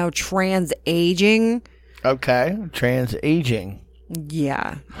 It's now trans-aging. Okay, trans-aging.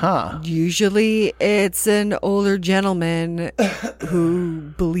 Yeah. Huh. Usually it's an older gentleman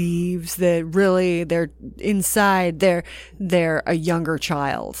who believes that really they're inside, they're a younger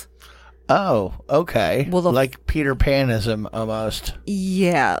child. Oh, okay. Well, like Peter Panism almost.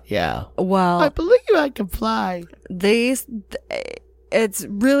 Yeah. Yeah. Well, I believe I can fly. It's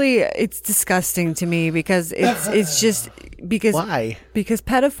disgusting to me because it's just because why? Because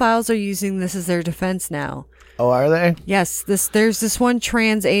pedophiles are using this as their defense now. Oh, are they? Yes. There's this one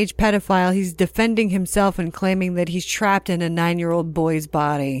trans age pedophile. He's defending himself and claiming that he's trapped in a 9-year-old boy's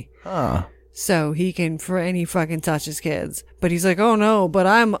body. Huh. So he fucking touches kids. But he's like, oh no, but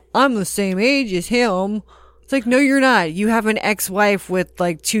I'm the same age as him. It's like, no, you're not. You have an ex-wife with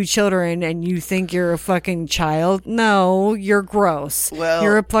like 2 children and you think you're a fucking child? No, you're gross. Well,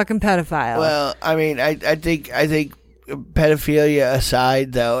 you're a fucking pedophile. Well, I mean, I think pedophilia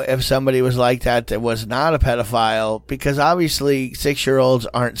aside, though, if somebody was like that was not a pedophile, because obviously 6-year-olds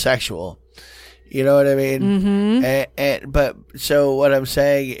aren't sexual. You know what I mean? Mm-hmm. But so what I'm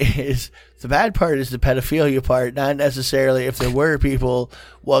saying is the bad part is the pedophilia part, not necessarily if there were people.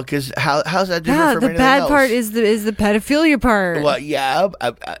 Well, because how's that different from the anything bad else? part is the pedophilia part. Well, yeah,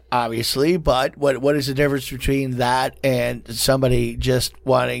 obviously, but what is the difference between that and somebody just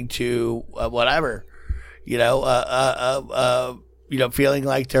wanting to whatever, feeling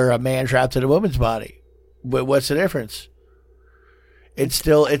like they're a man trapped in a woman's body? What's the difference? It's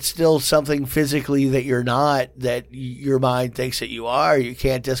still something physically that you're not, that your mind thinks that you are. You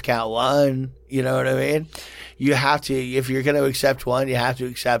can't discount one. You know what I mean? You have to, if you're going to accept one, you have to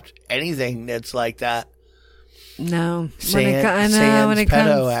accept anything that's like that. No. Sans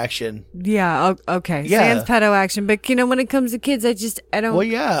pedo action. Yeah, okay. Yeah. Sans pedo action. But, when it comes to kids, I don't Well,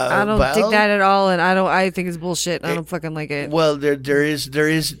 yeah. I don't dig that at all, and I think it's bullshit. I don't fucking like it. Well, there is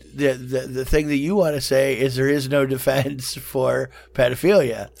the thing that you want to say is there is no defense for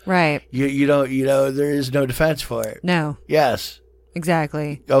pedophilia. Right. You don't, there is no defense for it. No. Yes.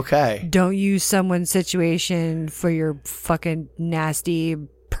 Exactly. Okay. Don't use someone's situation for your fucking nasty,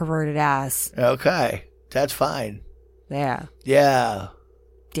 perverted ass. Okay. That's fine. Yeah. Yeah.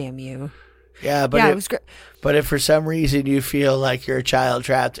 Damn you. Yeah, but it was great. But if for some reason you feel like you're a child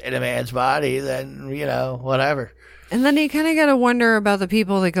trapped in a man's body, then, whatever. And then you kind of got to wonder about the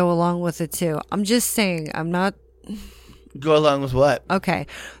people that go along with it, too. I'm just saying, I'm not... Go along with what? Okay.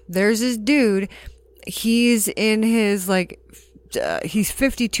 There's this dude. He's in his, he's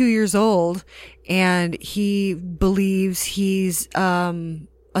 52 years old, and he believes he's a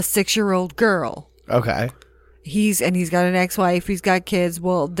 6-year-old girl. Okay. He's got an ex-wife. He's got kids.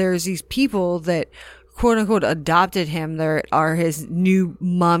 Well, there's these people that quote unquote adopted him. They are his new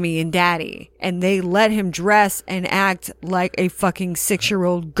mommy and daddy, and they let him dress and act like a fucking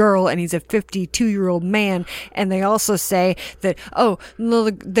 6-year-old girl. And he's a 52-year-old man. And they also say that, oh,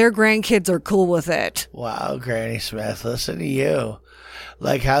 no, their grandkids are cool with it. Wow, Granny Smith, listen to you.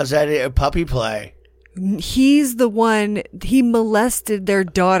 How's that a puppy play? He's the one, he molested their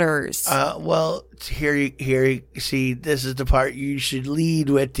daughters. Well, here you see, this is the part you should lead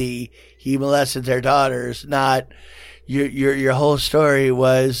with he molested their daughters, not your whole story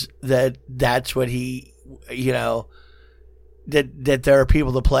was that's what he, that there are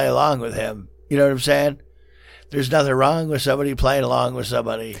people to play along with him. You know what I'm saying? There's nothing wrong with somebody playing along with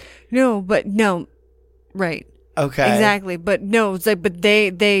somebody. No, right. Okay. Exactly. But no, it's but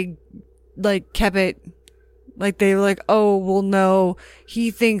they kept it, they were oh, well, no,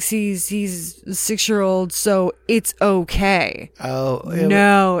 he thinks he's a 6-year-old, so it's okay. Oh,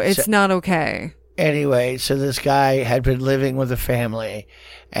 no, it's not okay. Anyway, so this guy had been living with a family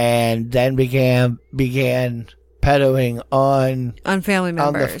and then began pedoing on family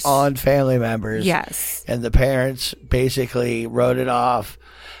members. On family members. Yes. And the parents basically wrote it off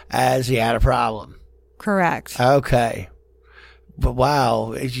as he had a problem. Correct. Okay. But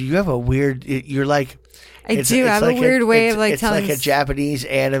wow, you have a weird, you're like... I have a weird way of telling... It's like a Japanese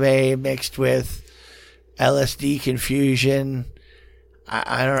anime mixed with LSD confusion.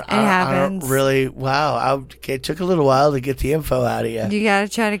 I don't really... Wow, it took a little while to get the info out of you. You gotta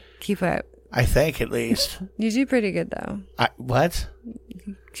try to keep up. I think, at least. You do pretty good, though. What?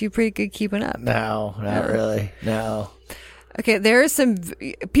 You're pretty good keeping up. No, not really. No. Okay, there are some...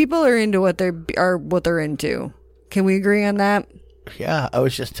 People are into what they're into. Can we agree on that? Yeah, I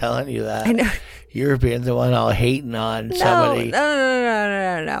was just telling you that. I know. You're being the one all hating on somebody.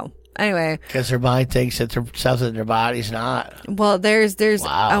 No. Anyway. Because their mind thinks that they're something their body's not. Well, there's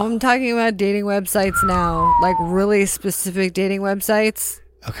wow. I'm talking about dating websites now, really specific dating websites.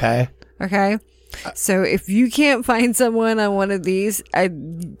 Okay. So if you can't find someone on one of these,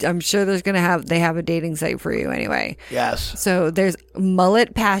 I'm sure they have a dating site for you anyway. Yes. So there's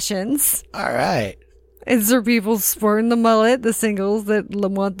Mullet Passions. All right. It's for people sporting the mullet, the singles that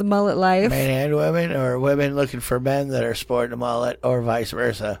want the mullet life. Men and women, or women looking for men that are sporting a mullet, or vice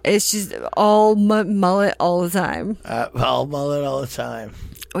versa? It's just all mullet all the time. All mullet all the time.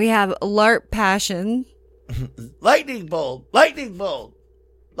 We have LARP Passion. Lightning bolt. Oh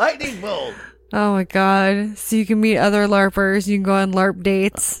my God. So you can meet other LARPers. You can go on LARP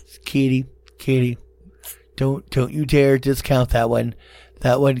dates. Kitty. Don't you dare discount that one.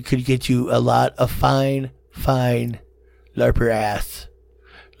 That one could get you a lot of fine LARPer ass.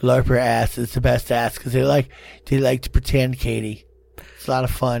 LARPer ass is the best ass because they like to pretend, Katie. It's a lot of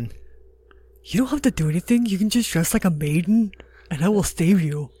fun. You don't have to do anything. You can just dress like a maiden, and I will save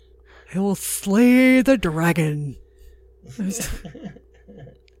you. I will slay the dragon. I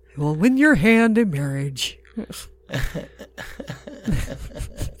will win your hand in marriage.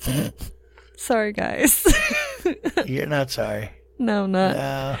 Sorry, guys. You're not sorry. No, not.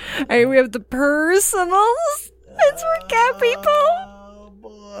 No. All right, we have the personals. It's for cat people. Oh,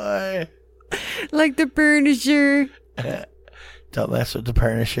 boy. Like the Punisher. Don't mess with the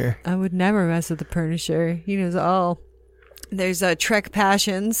Punisher. I would never mess with the Punisher. He knows all. There's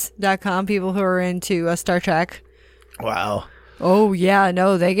TrekPassions.com, people who are into Star Trek. Wow. Oh, yeah,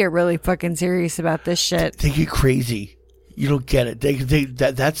 no, they get really fucking serious about this shit. They get crazy. You don't get it.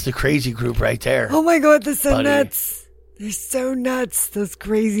 That's the crazy group right there. Oh my God, they're so buddy. nuts. They're so nuts. Those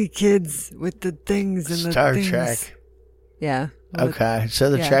crazy kids with the things and Star the things. Trek. Yeah. Okay, so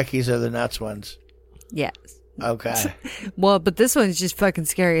the yeah. Trekkies are the nuts ones. Yes. Okay. Well, but this one's just fucking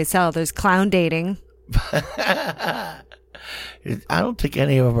scary as hell. There's clown dating. I don't think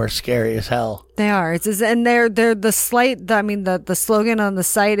any of them are scary as hell. They are. And they're the slight. I mean, the slogan on the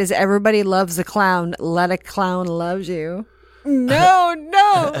site is "Everybody loves a clown. Let a clown love you." No,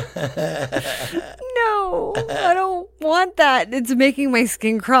 no, no! I don't want that. It's making my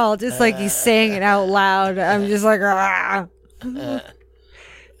skin crawl. Just like he's saying it out loud. I'm just like, ah.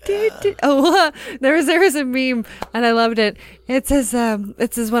 Oh, there was a meme and I loved it. It says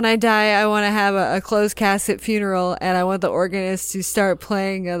when I die, I want to have a closed casket funeral, and I want the organist to start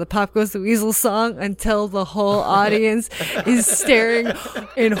playing the Pop Goes the Weasel song until the whole audience is staring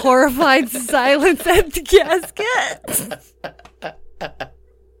in horrified silence at the casket.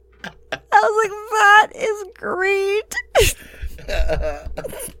 I was like, that is great.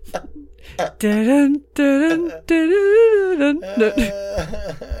 Dun, dun, dun, dun, dun, dun.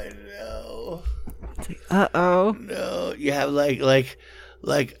 No. Uh-oh. No, you have like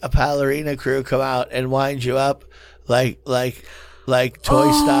a ballerina crew come out and wind you up like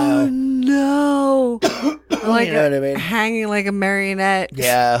toy style. No. Like, you know what I mean? Hanging like a marionette.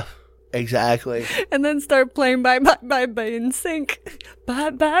 Yeah, exactly. And then start playing Bye Bye Bye Bye in sync.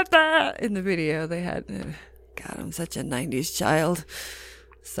 Bye Bye Bye. In the video they had. God, I'm such a 90s child.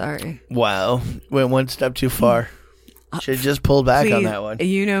 Sorry. Wow. Went one step too far. Should have just pulled back on Please, that one.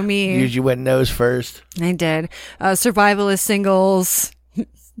 You know me. Usually went nose first. I did. Survivalist singles.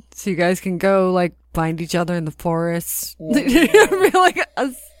 So you guys can go like find each other in the forest.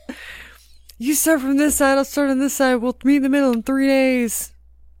 You start from this side, I'll start on this side. We'll meet in the middle in 3 days.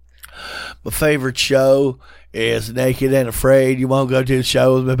 My favorite show is Naked and Afraid. You won't go do the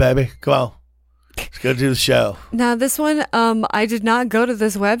show with me, baby? Come on. Let's go do the show. Now this one, I did not go to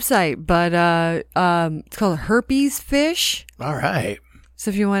this website, but it's called Herpes Fish. All right.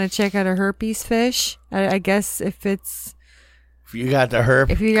 So if you want to check out a herpes fish, I guess if you got the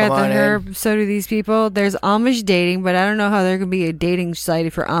herp, if you got the herp, so do these people. There's Amish dating, but I don't know how there can be a dating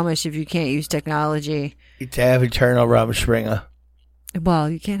site for Amish if you can't use technology. You have Eternal Rumspringa. Well,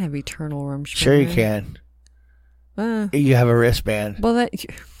 you can't have Eternal Rumspringa. Sure you can. You have a wristband. Well,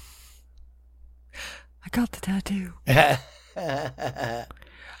 I got the tattoo.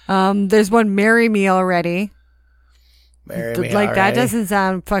 There's one Marry Me Already. Marry Me like Already. That doesn't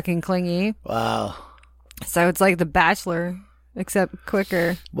sound fucking clingy. Wow. So it's like The Bachelor, except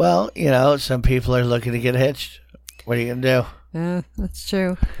quicker. Well, some people are looking to get hitched. What are you gonna do? Yeah, that's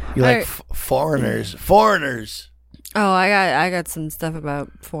true. You like foreigners? Foreigners. Oh, I got some stuff about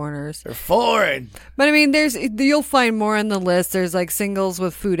foreigners. They're foreign. But I mean, you'll find more on the list. There's like singles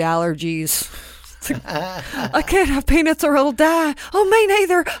with food allergies. Like, I can't have peanuts or I'll die. Oh, me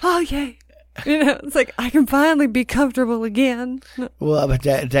neither. Oh, yay. It's like, I can finally be comfortable again. Well, but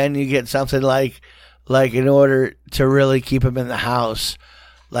then you get something like in order to really keep them in the house,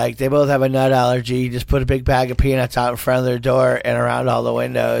 like they both have a nut allergy, you just put a big bag of peanuts out in front of their door and around all the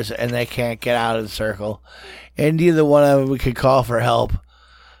windows, and they can't get out of the circle. And neither one of them could call for help.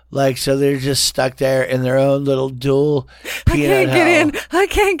 Like, so they're just stuck there in their own little dual peanut I can't get in. I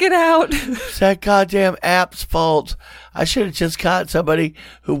can't get out. It's that goddamn app's fault. I should have just caught somebody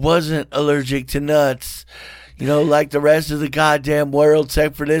who wasn't allergic to nuts. Like the rest of the goddamn world,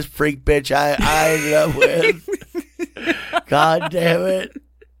 except for this freak bitch I ended up with. God damn it.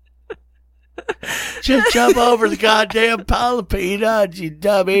 Just jump over the goddamn pile of peanuts, you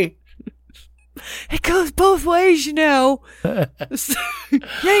dummy. It goes both ways, You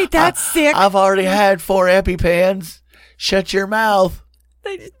ain't that sick. I've already had 4 EpiPens. Shut your mouth.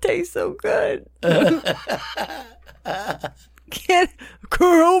 They just taste so good. Can't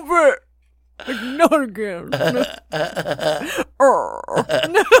go over it. Not again.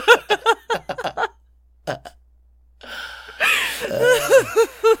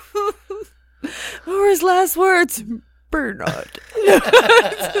 What were his last words? Bernard.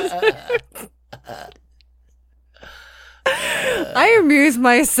 I amuse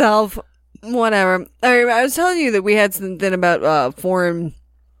myself. Whatever. I was telling you that we had something about foreign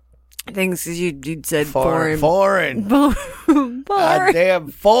Thanks, because you said Foreign. foreign. Damn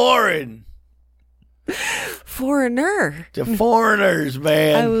foreign. Foreigner. The foreigners,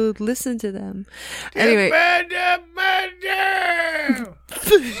 man. I would listen to them. Anyway. You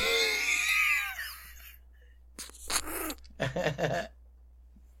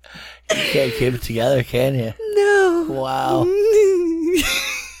can't keep it together, can you? No. Wow.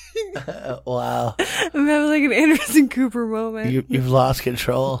 Wow. I'm having like an Anderson Cooper moment. You've lost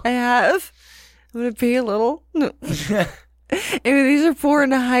control. I have. I'm going to pee a little. No. Anyway, these are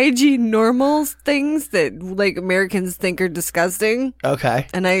foreign hygiene normal things that like Americans think are disgusting. Okay.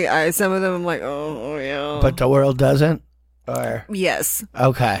 And I some of them I'm like, oh yeah. But the world doesn't? Or yes.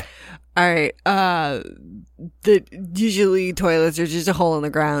 Okay. All right. Usually toilets are just a hole in the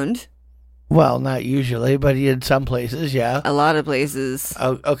ground. Well, not usually, but in some places, yeah. A lot of places.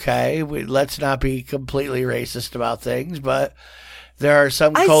 Oh, okay. Let's not be completely racist about things, but there are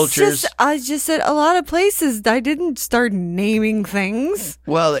some cultures. I just said a lot of places. I didn't start naming things.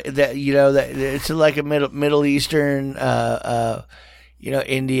 Well, that it's like a Middle Eastern,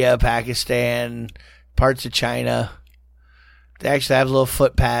 India, Pakistan, parts of China. They actually have little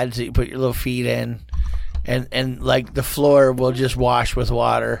foot pads that you put your little feet in, and like the floor will just wash with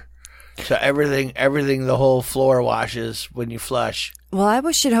water. So everything, the whole floor washes when you flush. Well,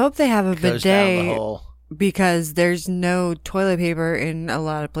 I should hope they have a Goes down the bidet hole. because there's no toilet paper in a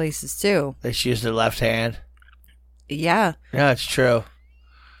lot of places too. They should use their left hand. Yeah. Yeah, it's true.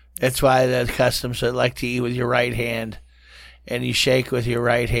 That's why the customs like to eat with your right hand, and you shake with your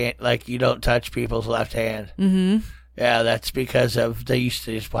right hand, like you don't touch people's left hand. Mm-hmm. Yeah, that's because they used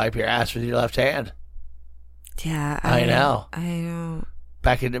to just wipe your ass with your left hand. Yeah, I know. I know.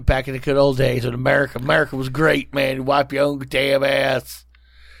 Back in the good old days when America was great, man. You wipe your own damn ass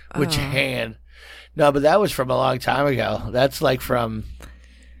with your hand. No, but that was from a long time ago. That's like from,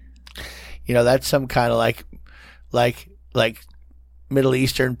 that's some kind of like Middle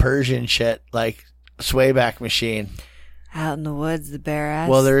Eastern Persian shit, like swayback machine. Out in the woods, the bare ass.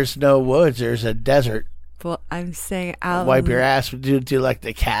 Well, there's no woods. There's a desert. Well, I'm saying out. Wipe your ass. Do like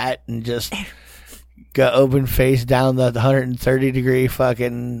the cat and just go open face down the 130-degree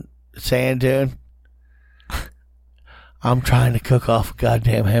fucking sand dune. I'm trying to cook off a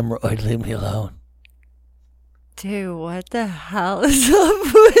goddamn hemorrhoid. Leave me alone. Dude, what the hell is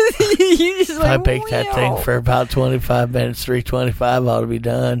up with you? You just If I bake that thing for about 25 minutes, 325 ought to be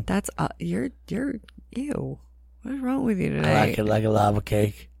done. That's you're ew. What's wrong with you today? I like it like a lava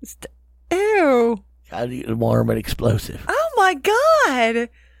cake. Ew. Gotta eat it warm and explosive. Oh my god.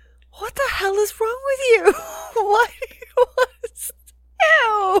 What the hell is wrong with you?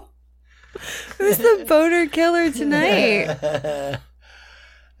 Ew. Who's the boner killer tonight?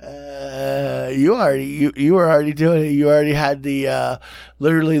 You were already doing it. You already had the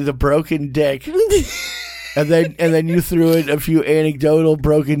literally the broken dick. And then you threw in a few anecdotal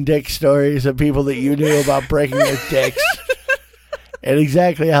broken dick stories of people that you knew about breaking their dicks. And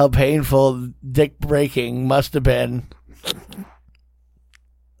exactly how painful dick breaking must have been.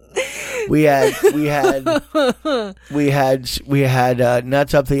 We had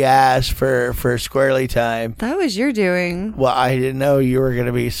nuts up the ass for Squirrely time. That was your doing. Well, I didn't know you were going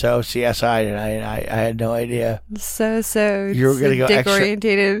to be so CSI tonight. I had no idea. So you were going to go dick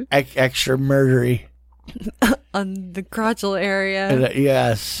orientated, extra murdery on the crotchal area.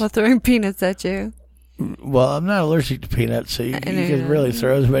 Yes, while throwing peanuts at you. Well, I'm not allergic to peanuts, so you can really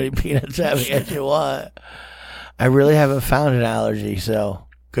throw as many peanuts at me as you want. I really haven't found an allergy, so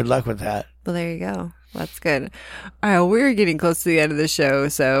good luck with that. Well, there you go. That's good. All right, well, we're getting close to the end of the show,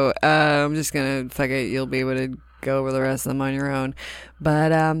 so I'm just going to, fuck it, you'll be able to go over the rest of them on your own.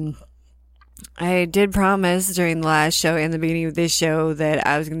 But I did promise during the last show and the beginning of this show that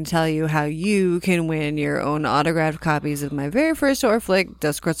I was going to tell you how you can win your own autographed copies of my very first horror flick,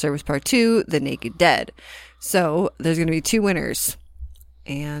 Dusk Court Service Part 2, The Naked Dead. So there's going to be 2 winners.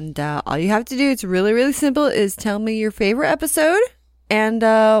 And all you have to do, it's really, really simple, is tell me your favorite episode and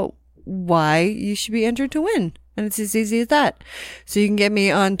why you should be entered to win. And it's as easy as that. So you can get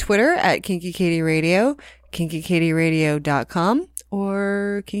me on Twitter at KinkyKatieRadio, KinkyKatieRadio.com,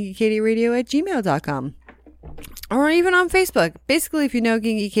 or KinkyKatieRadio@gmail.com. Or even on Facebook. Basically, if you know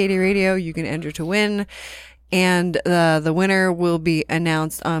Kinky Katie Radio, you can enter to win. And the winner will be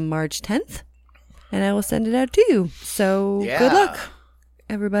announced on March 10th. And I will send it out to you. So good luck,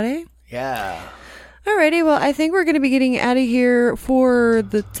 everybody. Yeah. Alrighty, well, I think we're going to be getting out of here for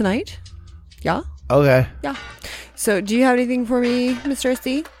tonight. Yeah? Okay. Yeah. So, do you have anything for me, Mr.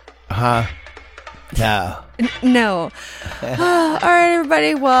 SD? No. No. All right,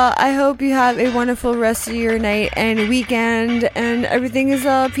 everybody. Well, I hope you have a wonderful rest of your night and weekend, and everything is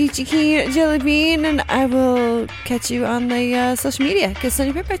peachy keen, jelly bean, and I will catch you on the social media. Kiss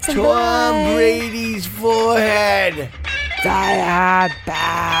Sonny Pippa. Tom Brady's forehead. Bad.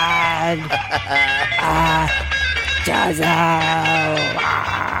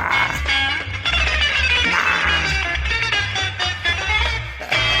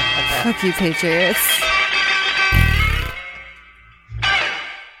 Fuck you, Patriots.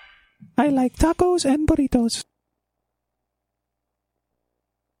 I like tacos and burritos.